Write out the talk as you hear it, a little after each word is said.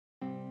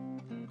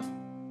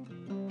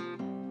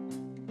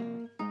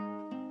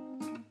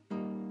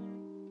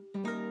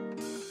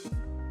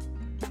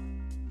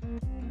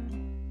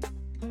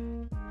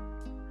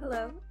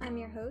I'm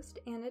your host,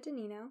 Anna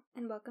Danino,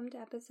 and welcome to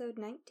episode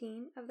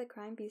 19 of the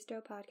Crime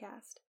Bistro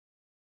podcast.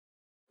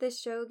 This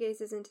show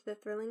gazes into the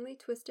thrillingly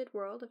twisted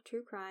world of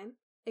true crime,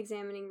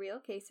 examining real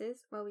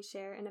cases while we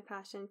share in a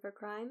passion for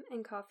crime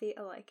and coffee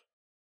alike.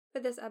 For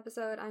this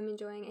episode, I'm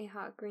enjoying a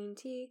hot green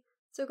tea,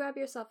 so grab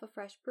yourself a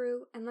fresh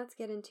brew and let's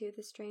get into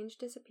the strange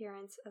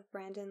disappearance of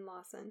Brandon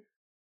Lawson.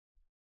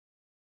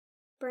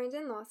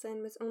 Brandon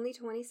Lawson was only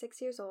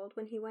 26 years old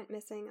when he went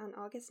missing on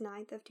August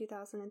 9th of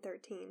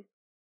 2013.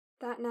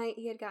 That night,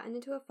 he had gotten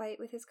into a fight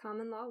with his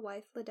common-law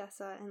wife,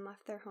 Ledessa, and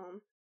left their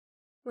home.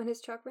 When his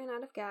truck ran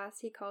out of gas,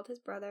 he called his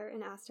brother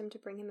and asked him to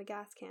bring him a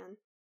gas can.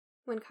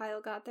 When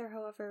Kyle got there,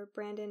 however,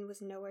 Brandon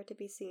was nowhere to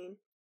be seen.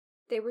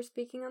 They were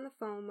speaking on the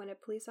phone when a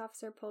police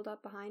officer pulled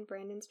up behind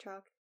Brandon's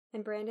truck,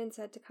 and Brandon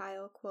said to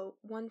Kyle, quote,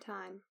 "One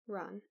time,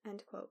 run,"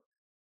 end quote.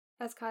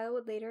 As Kyle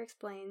would later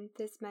explain,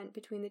 this meant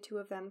between the two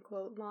of them,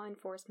 quote, "law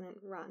enforcement,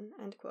 run,"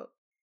 end quote.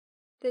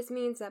 This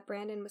means that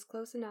Brandon was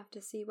close enough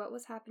to see what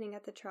was happening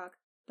at the truck,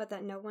 but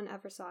that no one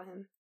ever saw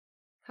him.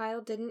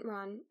 Kyle didn't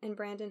run, and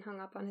Brandon hung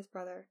up on his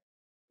brother.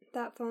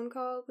 That phone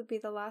call would be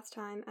the last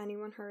time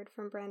anyone heard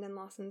from Brandon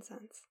Lawson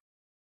since.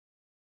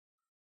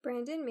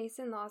 Brandon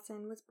Mason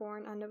Lawson was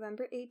born on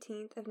November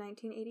 18th of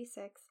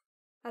 1986.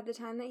 At the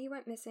time that he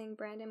went missing,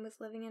 Brandon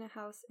was living in a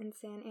house in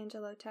San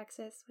Angelo,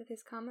 Texas, with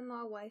his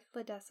common-law wife,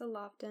 Ledessa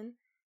Lofton,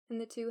 and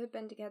the two had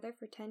been together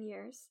for 10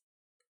 years.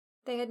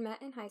 They had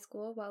met in high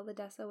school while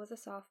Ledessa was a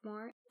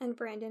sophomore and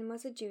Brandon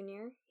was a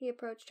junior. He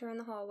approached her in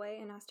the hallway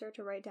and asked her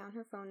to write down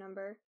her phone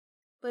number.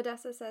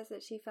 Ledessa says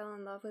that she fell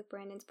in love with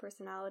Brandon's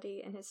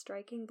personality and his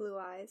striking blue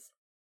eyes.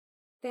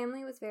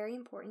 Family was very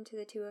important to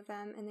the two of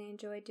them, and they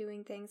enjoyed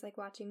doing things like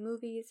watching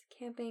movies,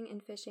 camping,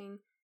 and fishing,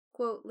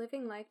 quote,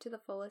 "living life to the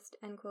fullest,"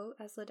 end quote,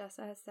 as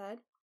Ledessa has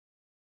said.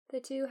 The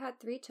two had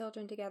 3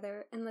 children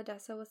together, and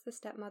Ledessa was the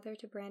stepmother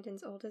to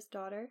Brandon's oldest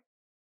daughter.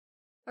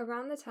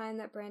 Around the time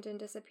that Brandon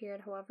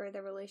disappeared, however,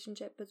 their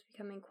relationship was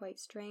becoming quite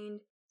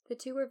strained. The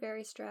two were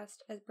very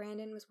stressed, as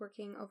Brandon was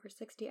working over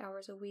 60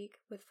 hours a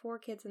week, with 4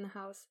 kids in the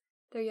house,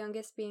 their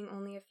youngest being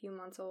only a few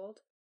months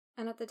old,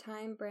 and at the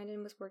time,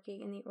 Brandon was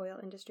working in the oil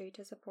industry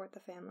to support the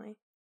family.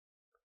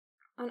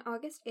 On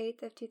August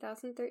 8th of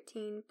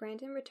 2013,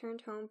 Brandon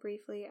returned home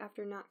briefly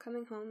after not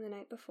coming home the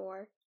night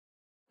before.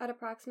 At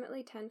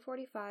approximately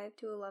 10:45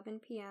 to 11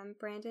 p.m.,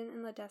 Brandon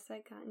and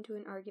Ledessa got into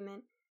an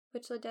argument,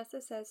 which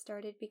Ledessa says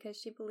started because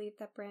she believed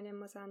that Brandon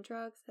was on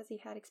drugs as he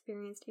had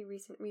experienced a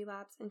recent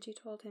relapse and she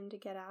told him to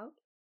get out.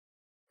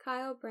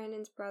 Kyle,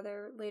 Brandon's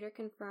brother, later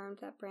confirmed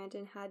that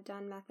Brandon had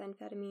done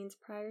methamphetamines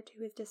prior to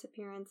his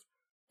disappearance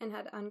and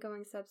had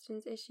ongoing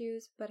substance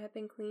issues but had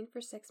been clean for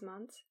 6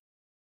 months.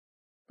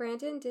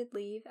 Brandon did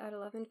leave at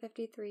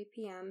 11:53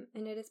 p.m.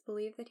 and it is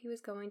believed that he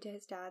was going to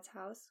his dad's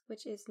house,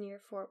 which is near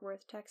Fort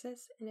Worth,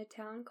 Texas, in a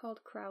town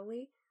called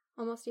Crowley,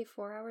 almost a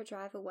 4-hour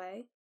drive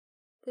away.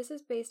 This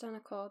is based on a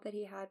call that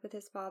he had with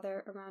his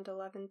father around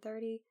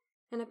 11:30,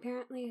 and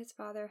apparently his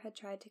father had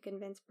tried to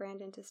convince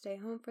Brandon to stay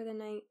home for the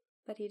night,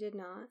 but he did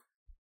not.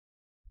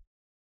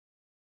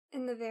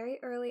 In the very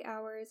early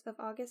hours of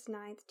August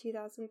 9th,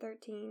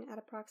 2013, at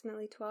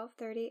approximately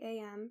 12:30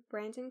 a.m.,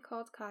 Brandon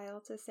called Kyle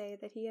to say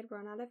that he had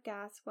run out of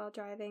gas while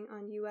driving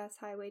on U.S.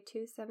 Highway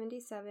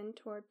 277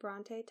 toward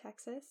Bronte,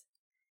 Texas.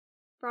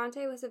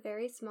 Bronte was a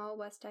very small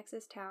West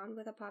Texas town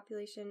with a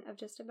population of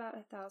just about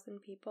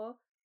 1,000 people,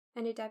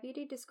 and a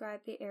deputy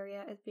described the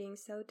area as being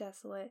so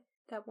desolate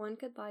that one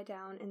could lie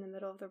down in the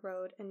middle of the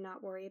road and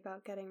not worry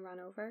about getting run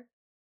over.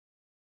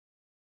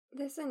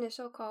 This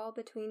initial call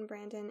between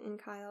Brandon and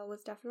Kyle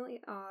was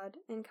definitely odd,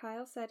 and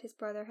Kyle said his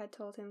brother had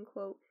told him,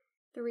 quote,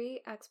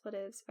 3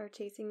 expletives are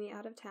chasing me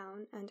out of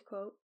town, end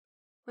quote.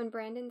 When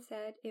Brandon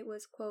said it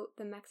was, quote,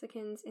 the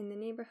Mexicans in the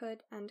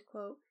neighborhood, end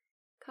quote,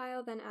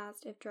 Kyle then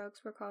asked if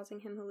drugs were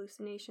causing him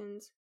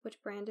hallucinations,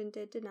 which Brandon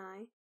did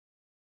deny.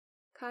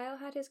 Kyle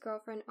had his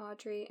girlfriend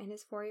Audrey and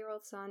his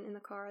 4-year-old son in the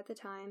car at the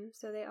time,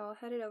 so they all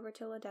headed over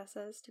to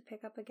Ledessa's to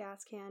pick up a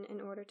gas can in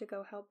order to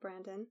go help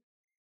Brandon.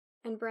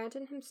 And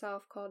Brandon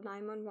himself called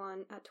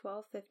 911 at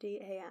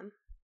 12:50 a.m.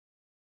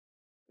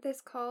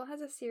 This call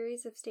has a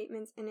series of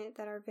statements in it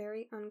that are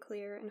very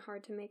unclear and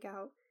hard to make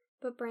out,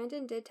 but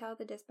Brandon did tell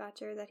the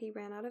dispatcher that he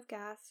ran out of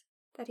gas,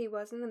 that he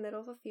was in the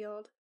middle of a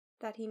field,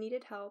 that he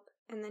needed help,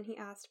 and then he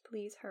asked,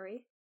 "Please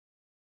hurry."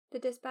 The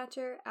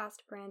dispatcher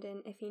asked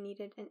Brandon if he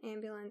needed an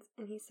ambulance,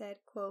 and he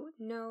said, quote,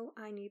 "No,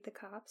 I need the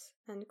cops,"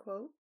 end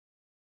quote.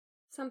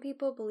 Some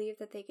people believe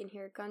that they can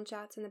hear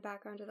gunshots in the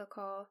background of the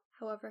call.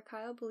 However,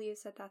 Kyle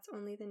believes that that's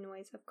only the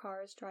noise of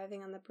cars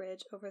driving on the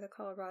bridge over the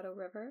Colorado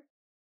River.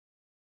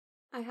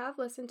 I have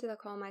listened to the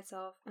call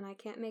myself, and I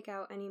can't make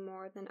out any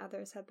more than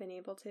others have been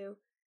able to.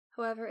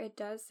 However, it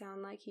does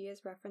sound like he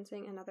is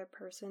referencing another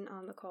person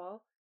on the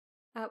call.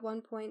 At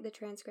one point, the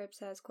transcript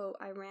says, quote,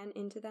 "I ran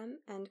into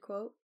them," end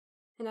quote.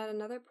 And at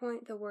another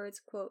point, the words,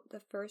 quote, "the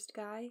first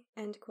guy,"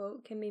 end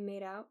quote, can be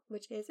made out,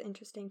 which is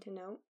interesting to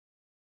note.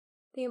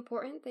 The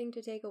important thing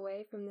to take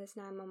away from this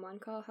 911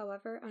 call,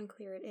 however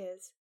unclear it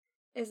is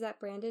that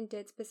Brandon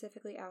did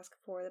specifically ask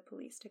for the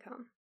police to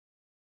come.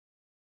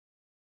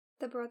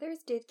 The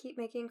brothers did keep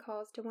making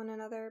calls to one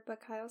another, but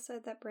Kyle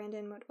said that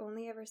Brandon would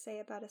only ever say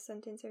about a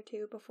sentence or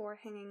two before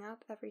hanging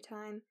up every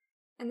time,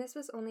 and this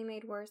was only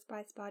made worse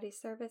by spotty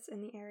service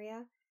in the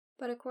area,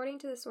 but according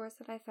to the source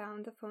that I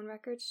found, the phone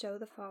records show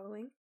the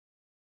following.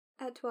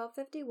 At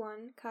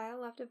 12:51, Kyle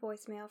left a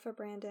voicemail for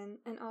Brandon,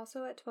 and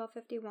also at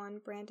 12:51,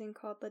 Brandon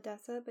called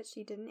Ledessa, but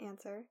she didn't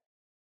answer.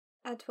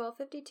 At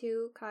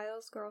 12:52,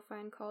 Kyle's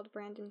girlfriend called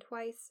Brandon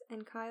twice,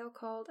 and Kyle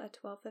called at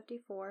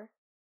 12:54.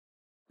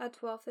 At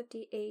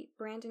 12:58,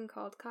 Brandon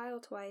called Kyle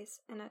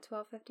twice, and at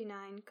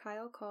 12:59,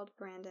 Kyle called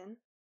Brandon.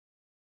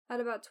 At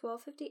about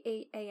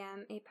 12:58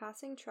 a.m., a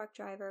passing truck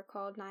driver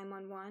called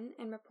 911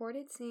 and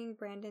reported seeing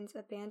Brandon's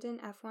abandoned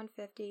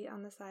F-150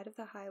 on the side of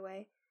the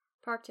highway,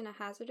 parked in a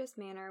hazardous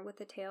manner with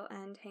the tail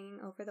end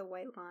hanging over the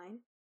white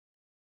line.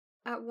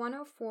 At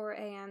 1:04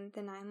 a.m.,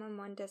 the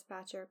 911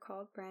 dispatcher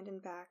called Brandon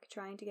back,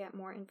 trying to get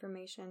more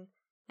information,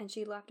 and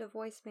she left a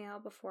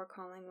voicemail before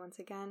calling once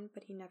again,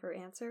 but he never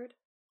answered.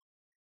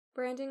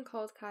 Brandon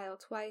called Kyle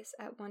twice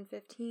at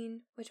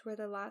 1:15, which were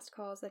the last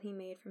calls that he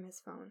made from his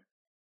phone.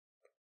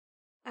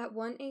 At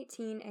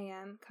 1:18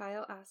 a.m.,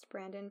 Kyle asked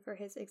Brandon for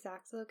his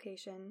exact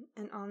location,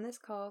 and on this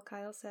call,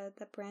 Kyle said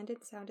that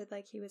Brandon sounded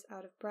like he was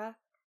out of breath,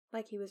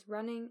 like he was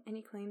running, and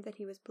he claimed that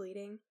he was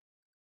bleeding.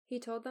 He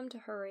told them to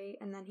hurry,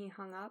 and then he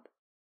hung up,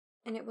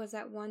 and it was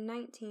at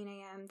 1:19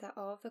 a.m. that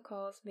all of the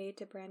calls made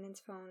to Brandon's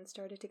phone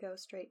started to go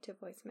straight to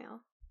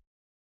voicemail.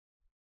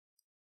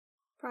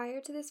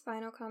 Prior to this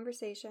final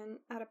conversation,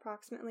 at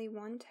approximately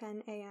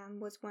 1:10 a.m.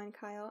 was when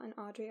Kyle and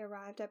Audrey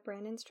arrived at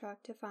Brandon's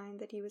truck to find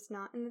that he was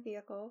not in the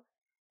vehicle,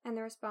 and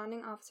the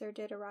responding officer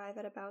did arrive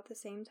at about the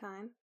same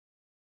time.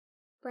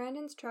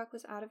 Brandon's truck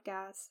was out of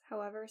gas,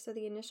 however, so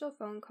the initial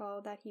phone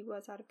call that he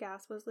was out of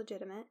gas was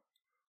legitimate,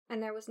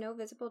 and there was no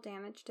visible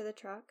damage to the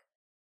truck.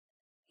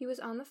 He was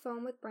on the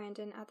phone with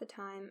Brandon at the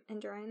time,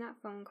 and during that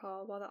phone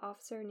call, while the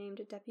officer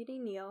named Deputy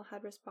Neal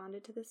had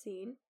responded to the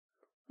scene,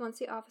 once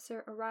the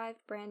officer arrived,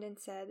 Brandon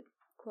said,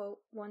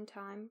 quote, "one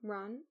time,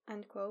 run,"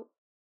 end quote,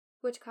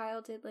 which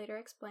Kyle did later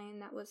explain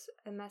that was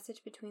a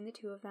message between the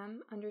two of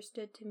them,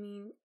 understood to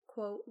mean,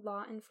 quote,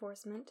 "law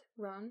enforcement,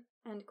 run,"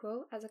 end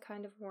quote, as a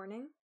kind of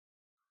warning.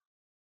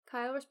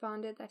 Kyle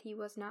responded that he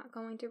was not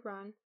going to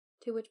run,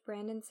 to which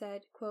Brandon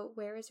said, quote,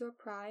 "where is your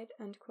pride,"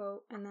 end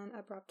quote, and then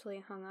abruptly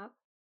hung up.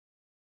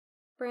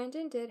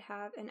 Brandon did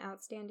have an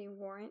outstanding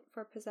warrant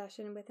for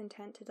possession with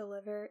intent to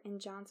deliver in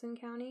Johnson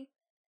County,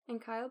 and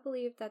Kyle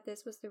believed that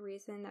this was the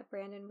reason that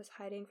Brandon was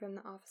hiding from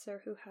the officer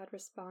who had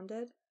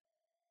responded.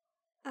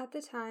 At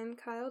the time,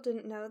 Kyle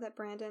didn't know that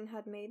Brandon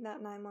had made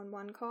that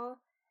 911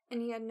 call,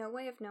 and he had no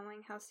way of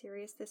knowing how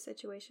serious this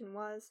situation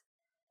was.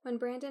 When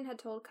Brandon had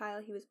told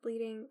Kyle he was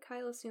bleeding,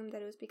 Kyle assumed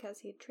that it was because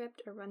he had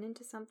tripped or run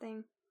into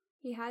something.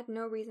 He had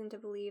no reason to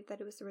believe that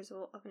it was the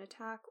result of an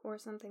attack or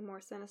something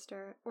more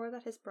sinister, or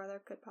that his brother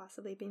could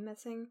possibly be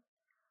missing.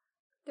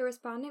 The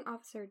responding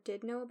officer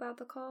did know about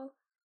the call.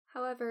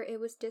 However, it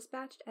was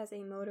dispatched as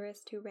a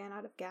motorist who ran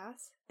out of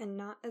gas, and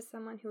not as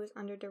someone who was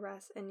under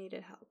duress and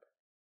needed help.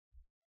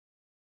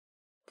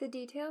 The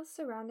details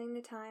surrounding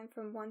the time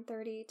from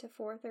 1:30 to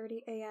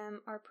 4:30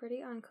 a.m. are pretty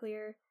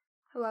unclear.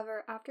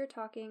 However, after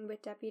talking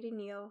with Deputy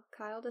Neal,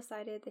 Kyle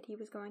decided that he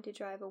was going to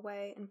drive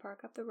away and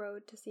park up the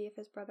road to see if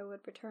his brother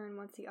would return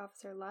once the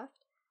officer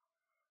left.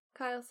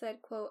 Kyle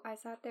said, quote, "I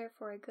sat there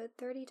for a good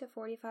 30 to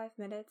 45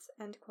 minutes,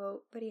 end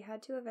quote, but he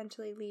had to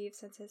eventually leave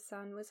since his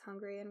son was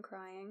hungry and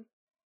crying."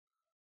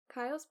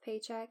 Kyle's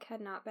paycheck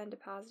had not been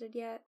deposited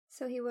yet,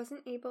 so he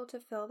wasn't able to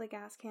fill the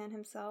gas can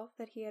himself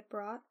that he had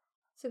brought,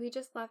 so he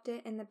just left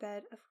it in the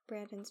bed of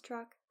Brandon's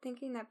truck,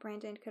 thinking that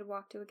Brandon could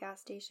walk to a gas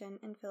station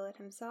and fill it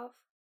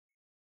himself.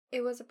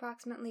 It was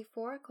approximately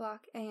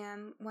 4:00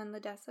 a.m. when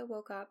Ledessa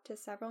woke up to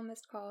several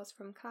missed calls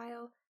from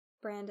Kyle,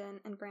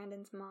 Brandon, and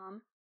Brandon's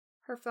mom.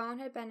 Her phone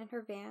had been in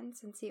her van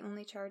since the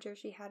only charger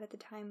she had at the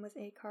time was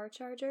a car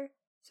charger,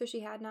 so she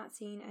had not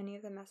seen any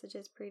of the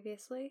messages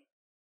previously.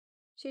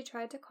 She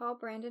tried to call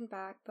Brandon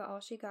back, but all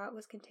she got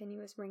was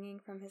continuous ringing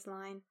from his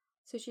line,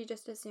 so she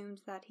just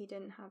assumed that he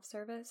didn't have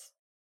service.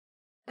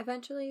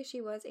 Eventually,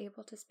 she was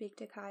able to speak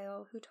to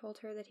Kyle, who told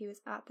her that he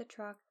was at the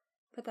truck,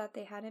 but that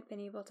they hadn't been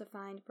able to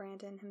find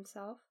Brandon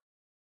himself.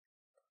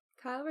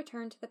 Kyle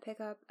returned to the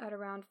pickup at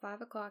around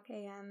 5:00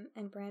 a.m.,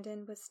 and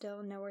Brandon was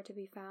still nowhere to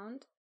be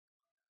found.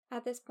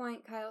 At this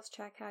point, Kyle's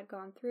check had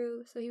gone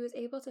through, so he was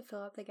able to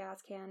fill up the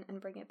gas can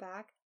and bring it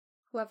back.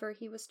 However,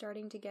 he was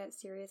starting to get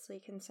seriously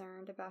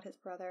concerned about his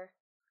brother.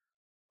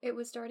 It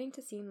was starting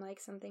to seem like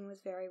something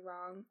was very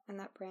wrong, and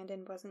that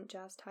Brandon wasn't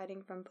just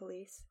hiding from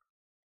police.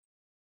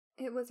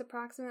 It was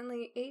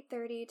approximately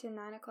 8:30 to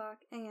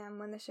 9:00 a.m.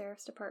 when the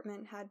sheriff's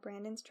department had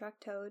Brandon's truck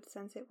towed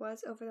since it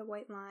was over the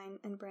white line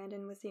and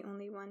Brandon was the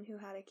only one who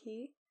had a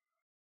key.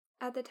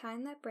 At the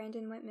time that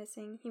Brandon went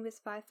missing, he was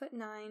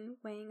 5'9",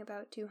 weighing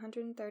about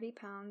 230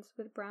 pounds,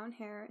 with brown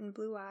hair and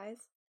blue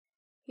eyes.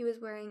 He was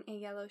wearing a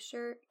yellow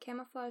shirt,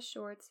 camouflage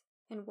shorts,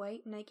 and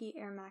white Nike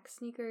Air Max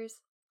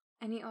sneakers,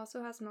 and he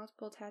also has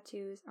multiple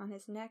tattoos on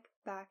his neck,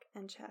 back,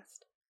 and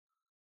chest.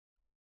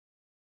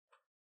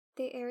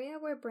 The area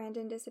where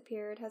Brandon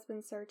disappeared has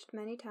been searched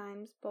many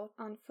times, both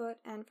on foot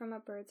and from a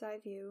bird's-eye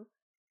view.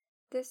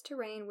 This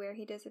terrain where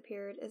he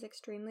disappeared is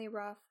extremely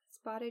rough,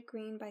 spotted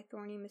green by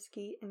thorny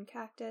mesquite and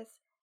cactus,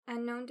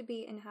 and known to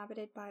be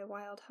inhabited by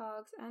wild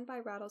hogs and by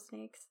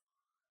rattlesnakes.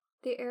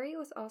 The area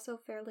was also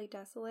fairly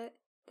desolate.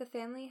 The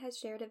family has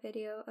shared a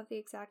video of the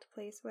exact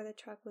place where the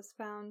truck was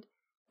found,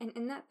 and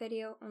in that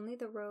video only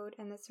the road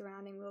and the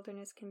surrounding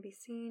wilderness can be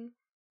seen,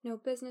 no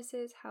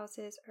businesses,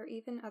 houses, or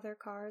even other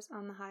cars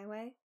on the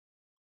highway.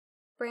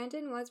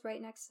 Brandon was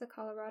right next to the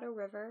Colorado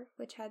River,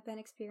 which had been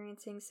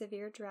experiencing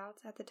severe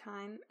droughts at the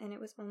time, and it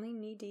was only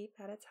knee-deep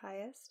at its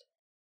highest.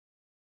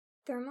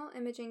 Thermal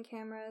imaging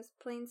cameras,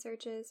 plane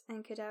searches,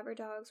 and cadaver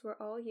dogs were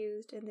all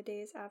used in the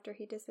days after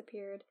he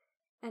disappeared,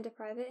 and a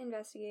private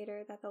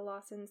investigator that the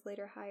Lawsons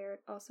later hired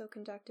also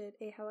conducted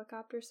a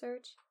helicopter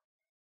search.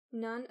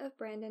 None of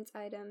Brandon's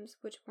items,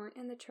 which weren't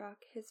in the truck,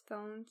 his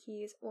phone,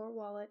 keys, or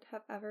wallet,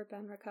 have ever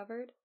been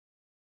recovered.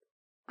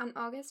 On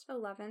August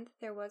 11th,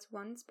 there was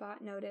one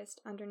spot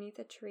noticed underneath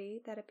a tree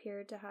that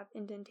appeared to have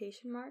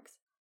indentation marks,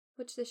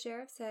 which the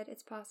sheriff said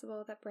it's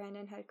possible that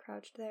Brandon had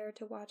crouched there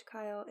to watch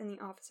Kyle and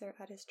the officer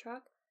at his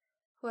truck.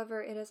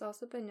 However, it has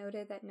also been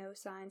noted that no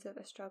signs of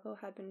a struggle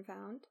had been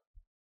found.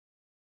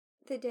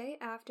 The day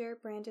after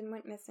Brandon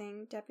went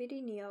missing,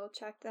 Deputy Neal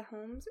checked the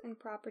homes and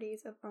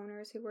properties of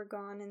owners who were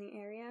gone in the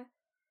area.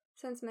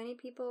 Since many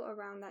people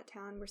around that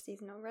town were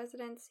seasonal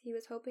residents, he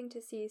was hoping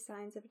to see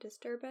signs of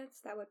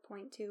disturbance that would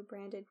point to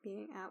Brandon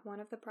being at one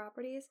of the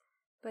properties,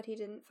 but he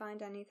didn't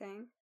find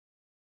anything.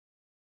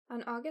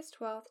 On August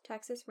 12th,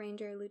 Texas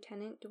Ranger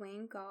Lieutenant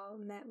Dwayne Gall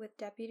met with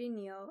Deputy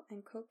Neal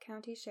and Cook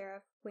County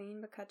Sheriff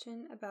Wayne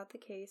McCutcheon about the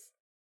case,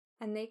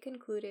 and they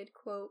concluded,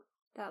 quote,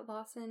 that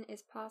Lawson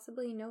is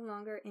possibly no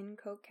longer in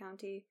Cook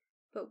County,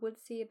 but would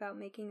see about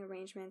making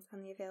arrangements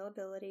on the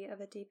availability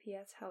of a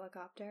DPS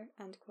helicopter,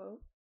 end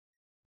quote.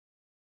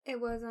 It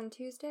was on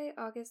Tuesday,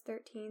 August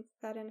 13th,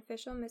 that an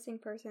official missing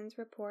persons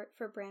report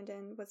for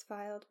Brandon was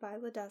filed by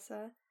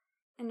LaDessa,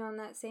 and on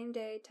that same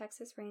day,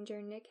 Texas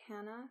Ranger Nick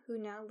Hanna, who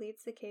now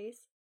leads the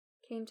case,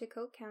 came to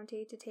Cook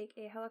County to take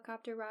a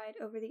helicopter ride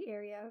over the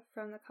area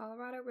from the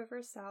Colorado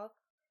River south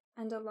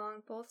and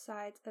along both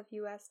sides of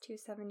US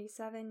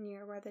 277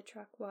 near where the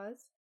truck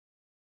was.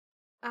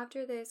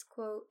 After this,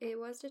 quote, it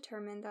was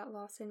determined that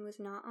Lawson was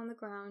not on the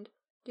ground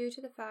due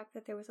to the fact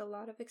that there was a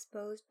lot of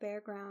exposed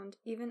bare ground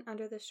even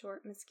under the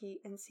short mesquite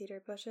and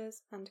cedar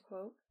bushes, end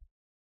quote.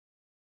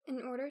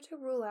 In order to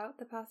rule out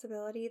the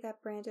possibility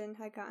that Brandon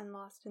had gotten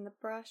lost in the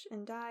brush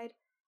and died,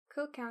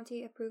 Cook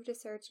County approved a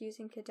search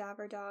using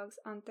cadaver dogs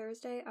on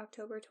Thursday,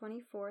 October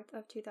 24th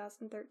of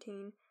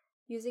 2013,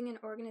 using an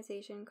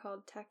organization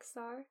called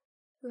TechStar,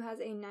 who has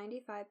a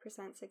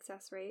 95%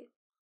 success rate.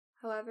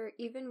 However,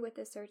 even with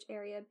the search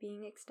area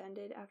being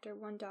extended after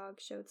one dog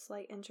showed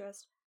slight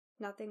interest,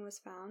 nothing was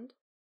found.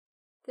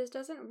 This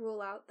doesn't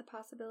rule out the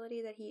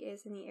possibility that he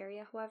is in the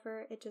area,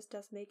 however, it just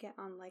does make it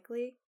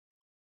unlikely.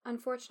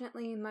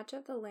 Unfortunately, much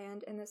of the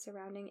land in the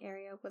surrounding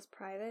area was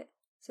private,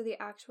 so the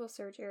actual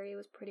search area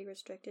was pretty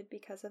restricted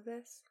because of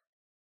this.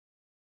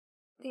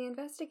 The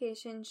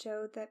investigation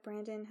showed that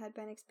Brandon had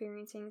been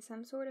experiencing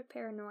some sort of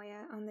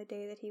paranoia on the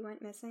day that he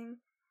went missing,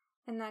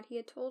 and that he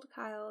had told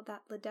Kyle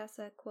that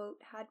LaDessa,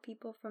 quote, had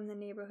people from the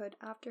neighborhood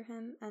after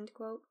him, end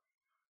quote,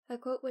 a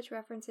quote which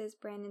references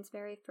Brandon's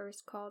very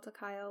first call to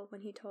Kyle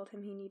when he told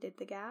him he needed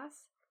the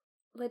gas.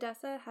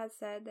 LaDessa has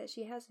said that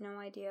she has no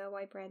idea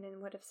why Brandon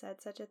would have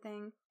said such a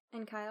thing,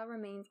 and Kyle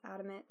remains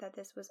adamant that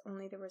this was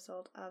only the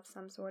result of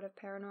some sort of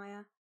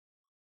paranoia.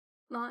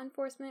 Law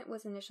enforcement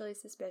was initially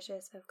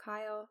suspicious of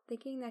Kyle,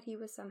 thinking that he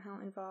was somehow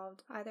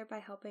involved either by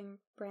helping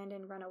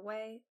Brandon run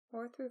away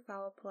or through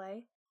foul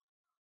play.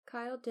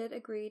 Kyle did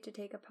agree to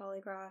take a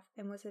polygraph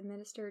and was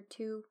administered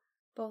two,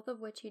 both of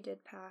which he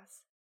did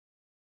pass.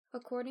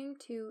 According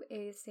to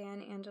a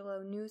San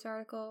Angelo News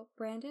article,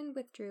 Brandon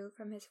withdrew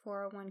from his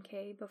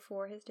 401k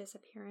before his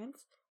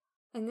disappearance,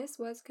 and this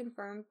was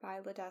confirmed by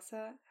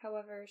LaDessa.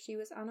 However, she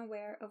was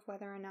unaware of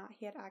whether or not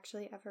he had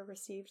actually ever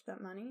received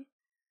that money.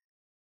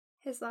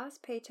 His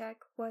last paycheck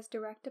was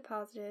direct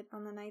deposited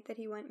on the night that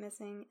he went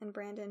missing, and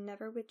Brandon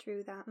never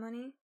withdrew that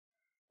money.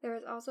 There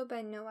has also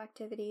been no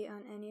activity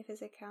on any of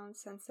his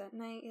accounts since that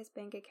night, his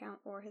bank account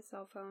or his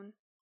cell phone.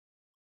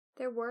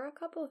 There were a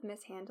couple of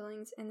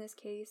mishandlings in this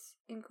case,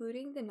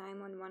 including the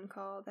 911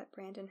 call that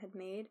Brandon had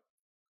made.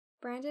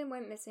 Brandon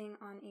went missing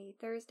on a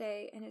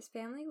Thursday, and his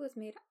family was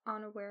made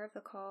unaware of the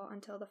call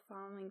until the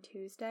following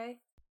Tuesday.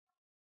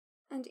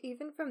 And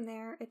even from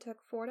there, it took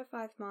 4 to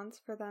 5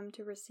 months for them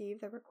to receive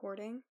the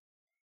recording.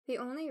 The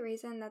only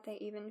reason that they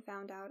even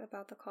found out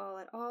about the call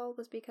at all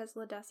was because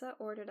LaDessa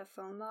ordered a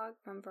phone log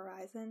from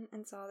Verizon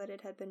and saw that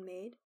it had been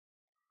made.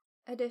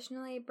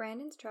 Additionally,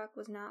 Brandon's truck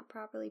was not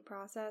properly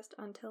processed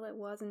until it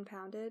was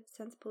impounded,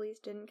 since police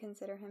didn't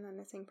consider him a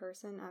missing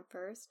person at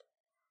first.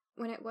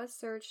 When it was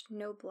searched,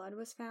 no blood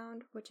was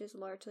found, which is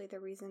largely the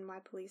reason why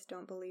police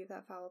don't believe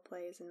that foul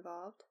play is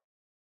involved.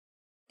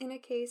 In a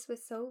case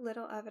with so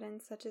little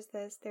evidence such as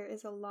this, there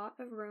is a lot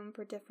of room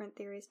for different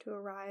theories to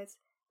arise,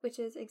 which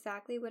is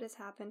exactly what has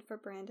happened for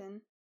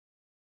Brandon.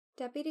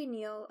 Deputy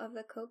Neal of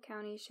the Coke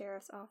County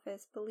Sheriff's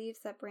Office believes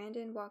that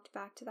Brandon walked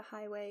back to the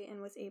highway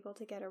and was able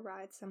to get a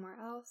ride somewhere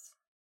else.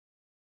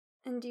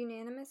 And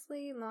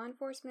unanimously, law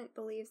enforcement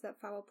believes that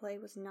foul play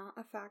was not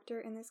a factor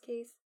in this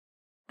case,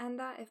 and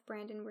that if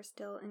Brandon were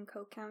still in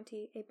Coke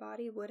County, a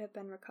body would have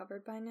been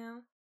recovered by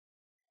now.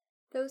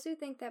 Those who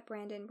think that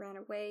Brandon ran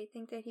away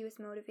think that he was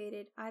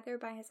motivated either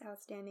by his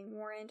outstanding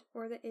warrant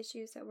or the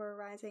issues that were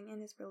arising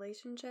in his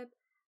relationship,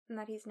 and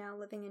that he's now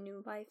living a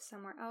new life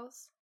somewhere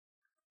else.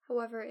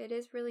 However, it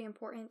is really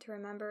important to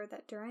remember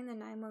that during the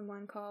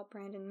 911 call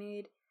Brandon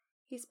made,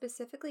 he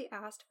specifically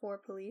asked for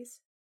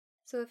police,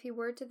 so if he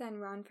were to then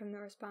run from the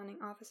responding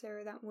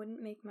officer, that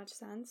wouldn't make much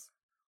sense.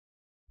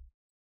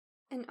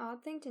 An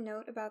odd thing to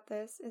note about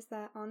this is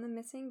that on the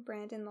Missing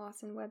Brandon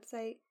Lawson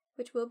website,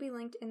 which will be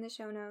linked in the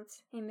show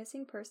notes, a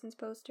missing persons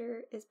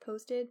poster is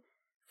posted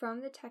from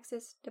the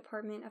Texas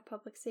Department of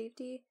Public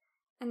Safety,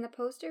 and the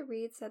poster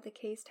reads that the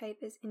case type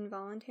is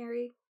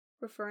involuntary,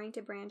 referring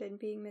to Brandon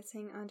being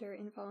missing under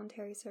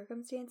involuntary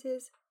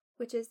circumstances,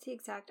 which is the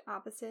exact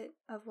opposite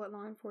of what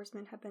law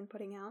enforcement have been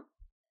putting out.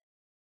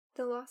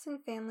 The Lawson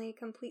family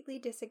completely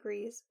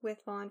disagrees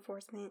with law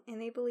enforcement,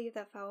 and they believe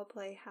that foul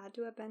play had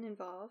to have been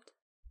involved.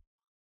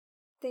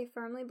 They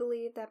firmly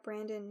believe that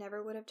Brandon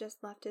never would have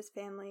just left his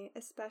family,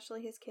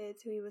 especially his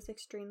kids, who he was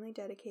extremely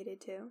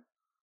dedicated to.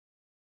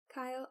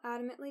 Kyle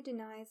adamantly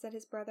denies that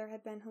his brother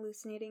had been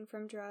hallucinating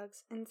from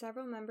drugs, and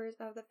several members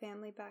of the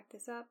family back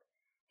this up.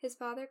 His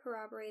father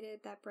corroborated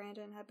that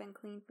Brandon had been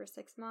clean for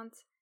 6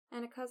 months,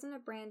 and a cousin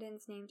of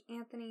Brandon's named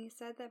Anthony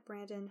said that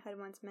Brandon had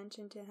once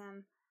mentioned to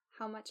him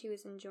how much he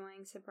was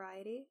enjoying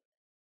sobriety.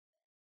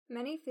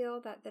 Many feel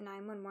that the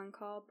 911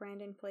 call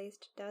Brandon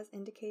placed does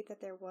indicate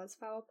that there was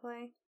foul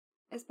play,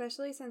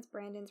 especially since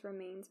Brandon's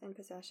remains and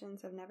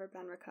possessions have never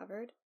been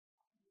recovered.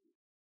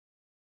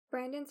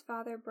 Brandon's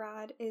father,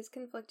 Brad, is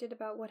conflicted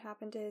about what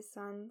happened to his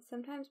son,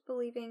 sometimes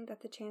believing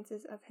that the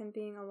chances of him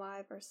being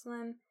alive are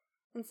slim,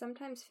 and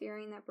sometimes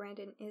fearing that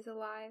Brandon is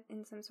alive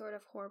in some sort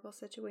of horrible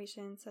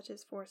situation such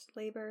as forced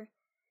labor.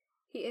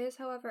 He is,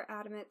 however,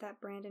 adamant that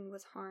Brandon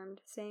was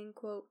harmed, saying,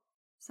 quote,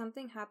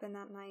 "Something happened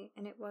that night,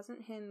 and it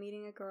wasn't him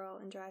meeting a girl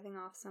and driving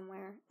off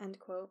somewhere," end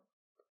quote.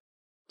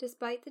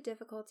 Despite the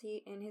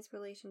difficulty in his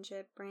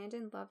relationship,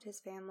 Brandon loved his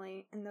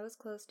family, and those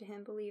close to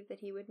him believed that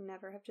he would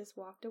never have just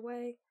walked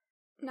away.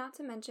 Not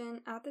to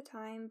mention, at the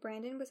time,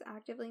 Brandon was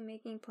actively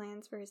making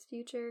plans for his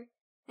future,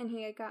 and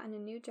he had gotten a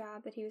new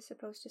job that he was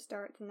supposed to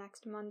start the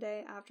next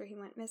Monday after he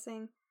went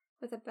missing,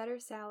 with a better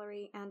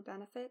salary and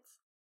benefits.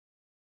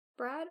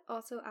 Brad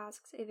also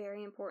asks a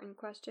very important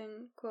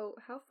question,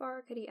 quote, "How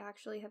far could he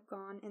actually have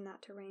gone in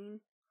that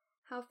terrain?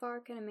 How far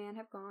can a man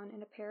have gone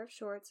in a pair of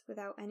shorts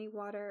without any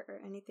water or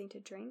anything to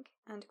drink?"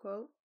 End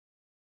quote.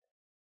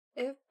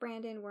 If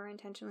Brandon were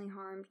intentionally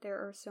harmed, there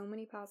are so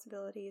many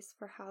possibilities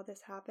for how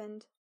this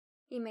happened.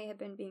 He may have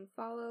been being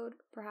followed,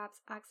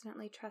 perhaps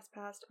accidentally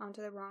trespassed onto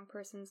the wrong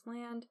person's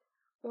land,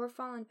 or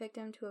fallen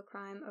victim to a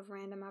crime of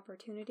random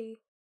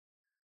opportunity.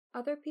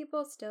 Other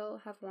people still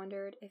have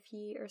wondered if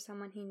he or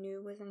someone he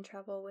knew was in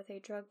trouble with a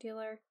drug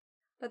dealer,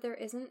 but there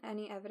isn't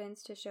any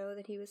evidence to show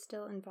that he was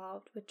still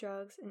involved with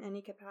drugs in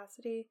any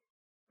capacity,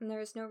 and there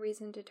is no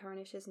reason to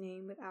tarnish his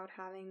name without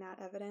having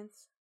that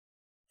evidence.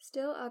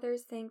 Still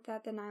others think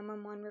that the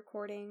 911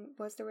 recording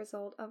was the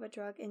result of a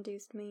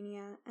drug-induced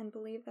mania and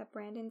believe that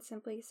Brandon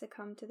simply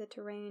succumbed to the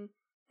terrain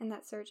and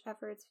that search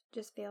efforts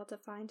just failed to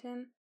find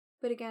him,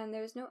 but again,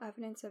 there is no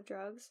evidence of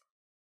drugs.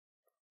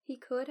 He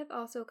could have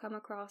also come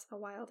across a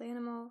wild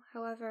animal,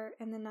 however,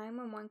 in the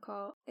 911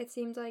 call, it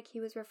seems like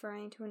he was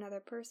referring to another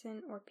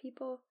person or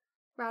people,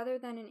 rather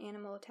than an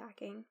animal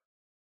attacking.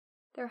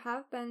 There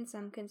have been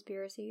some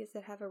conspiracies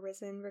that have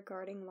arisen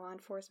regarding law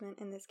enforcement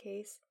in this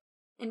case,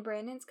 and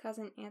Brandon's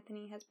cousin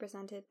Anthony has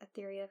presented a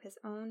theory of his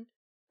own,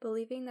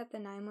 believing that the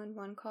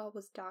 911 call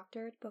was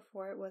doctored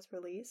before it was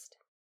released.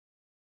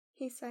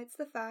 He cites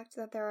the fact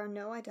that there are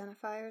no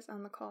identifiers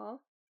on the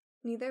call.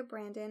 Neither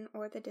Brandon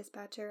or the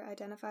dispatcher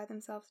identify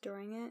themselves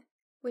during it,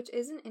 which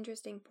is an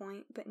interesting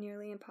point but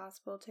nearly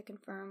impossible to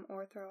confirm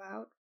or throw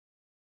out.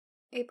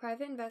 A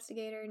private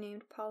investigator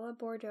named Paula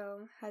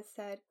Bordeaux has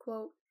said,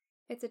 quote,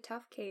 "It's a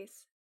tough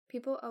case.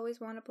 People always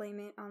want to blame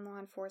it on law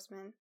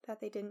enforcement, that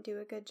they didn't do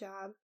a good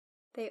job.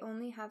 They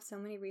only have so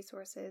many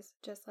resources,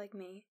 just like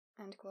me,"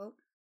 end quote.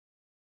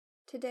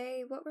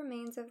 Today, what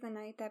remains of the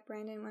night that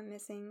Brandon went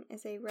missing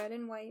is a red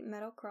and white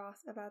metal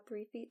cross about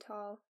 3 feet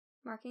tall,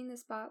 marking the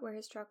spot where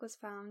his truck was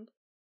found.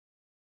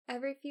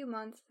 Every few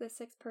months, the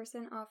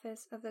 6-person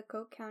office of the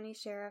Coke County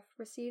Sheriff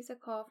receives a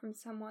call from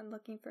someone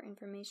looking for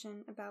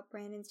information about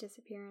Brandon's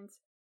disappearance,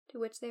 to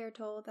which they are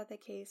told that the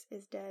case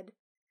is dead.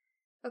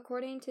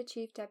 According to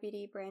Chief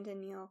Deputy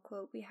Brandon Neal,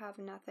 quote, "We have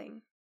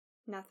nothing,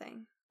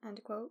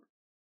 end quote.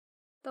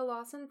 The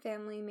Lawson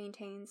family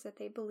maintains that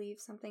they believe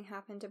something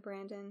happened to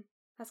Brandon,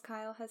 as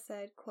Kyle has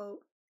said,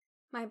 quote,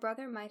 "My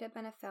brother might have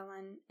been a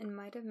felon and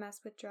might have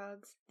messed with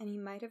drugs, and he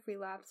might have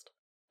relapsed,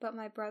 but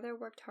my brother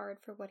worked hard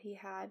for what he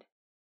had.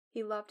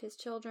 He loved his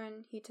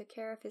children, he took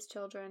care of his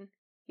children,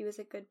 he was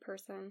a good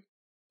person.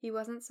 He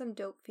wasn't some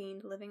dope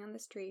fiend living on the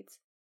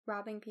streets,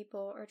 robbing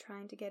people, or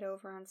trying to get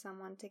over on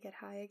someone to get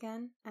high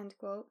again, end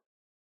quote.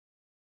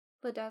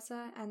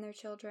 LaDessa and their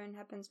children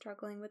have been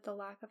struggling with the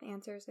lack of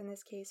answers in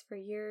this case for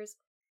years.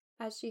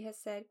 As she has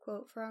said,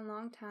 quote, "For a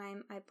long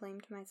time, I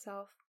blamed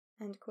myself,"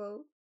 end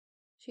quote.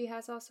 She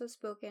has also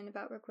spoken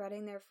about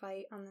regretting their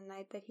fight on the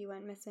night that he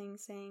went missing,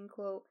 saying,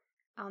 quote,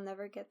 "I'll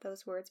never get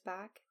those words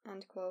back,"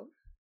 end quote.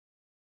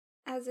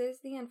 As is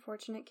the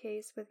unfortunate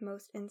case with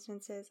most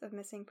instances of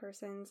missing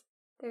persons,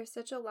 there is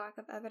such a lack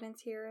of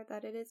evidence here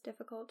that it is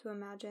difficult to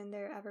imagine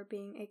there ever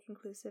being a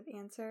conclusive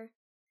answer.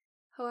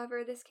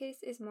 However, this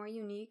case is more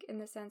unique in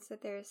the sense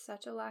that there is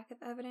such a lack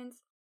of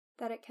evidence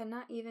that it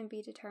cannot even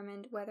be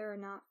determined whether or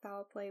not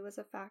foul play was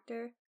a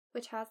factor,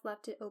 which has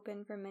left it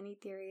open for many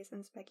theories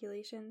and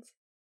speculations.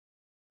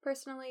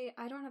 Personally,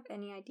 I don't have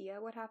any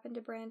idea what happened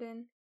to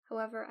Brandon.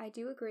 However, I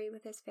do agree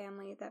with his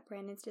family that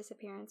Brandon's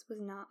disappearance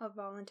was not a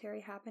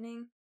voluntary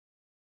happening.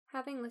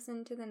 Having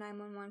listened to the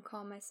 911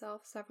 call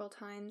myself several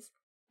times,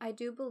 I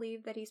do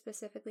believe that he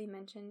specifically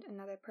mentioned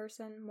another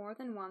person more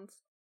than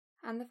once,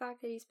 and the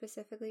fact that he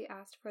specifically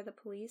asked for the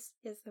police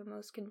is the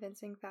most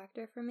convincing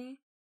factor for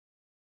me.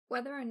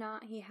 Whether or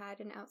not he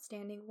had an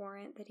outstanding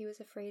warrant that he was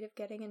afraid of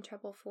getting in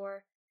trouble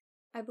for,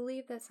 I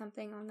believe that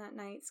something on that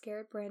night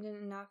scared Brandon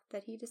enough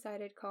that he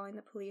decided calling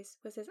the police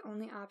was his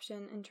only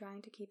option in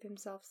trying to keep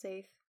himself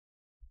safe.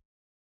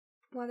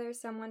 Whether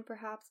someone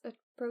perhaps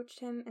approached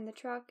him in the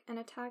truck and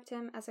attacked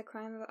him as a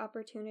crime of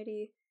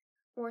opportunity,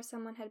 or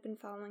someone had been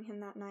following him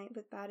that night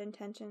with bad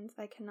intentions,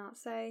 I cannot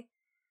say,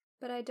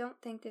 but I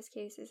don't think this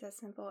case is as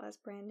simple as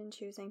Brandon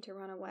choosing to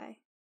run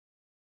away.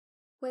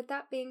 With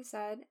that being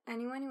said,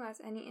 anyone who has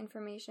any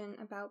information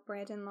about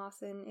Brandon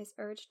Lawson is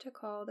urged to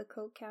call the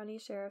Coke County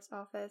Sheriff's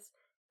Office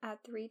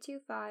at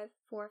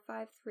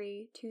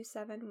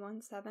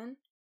 325-453-2717,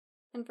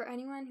 and for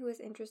anyone who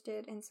is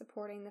interested in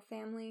supporting the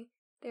family,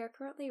 they are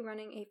currently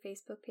running a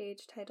Facebook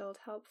page titled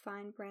Help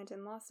Find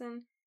Brandon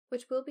Lawson,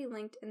 which will be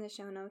linked in the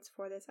show notes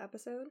for this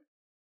episode.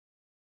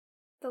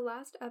 The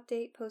last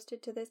update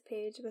posted to this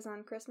page was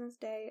on Christmas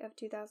Day of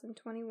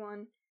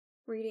 2021,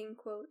 reading,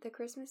 quote, "The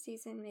Christmas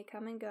season may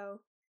come and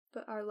go,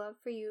 but our love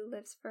for you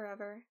lives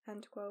forever,"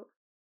 end quote.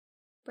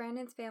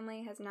 Brandon's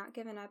family has not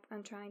given up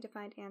on trying to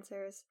find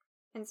answers,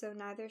 and so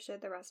neither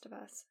should the rest of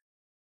us.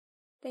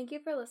 Thank you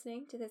for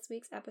listening to this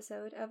week's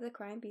episode of the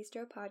Crime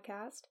Bistro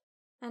podcast,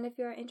 and if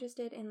you are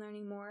interested in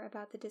learning more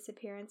about the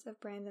disappearance of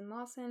Brandon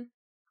Lawson,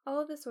 all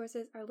of the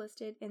sources are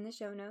listed in the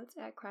show notes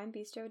at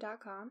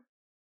crimebistro.com.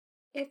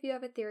 If you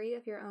have a theory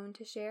of your own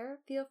to share,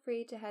 feel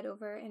free to head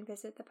over and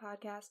visit the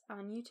podcast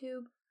on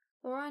YouTube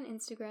or on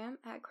Instagram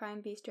at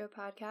Crime Bistro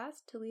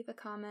Podcast to leave a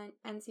comment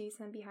and see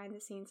some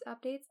behind-the-scenes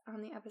updates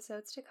on the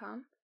episodes to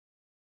come.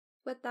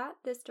 With that,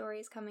 this story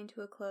is coming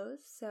to a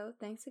close, so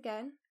thanks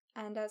again,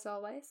 and as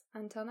always,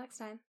 until next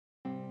time.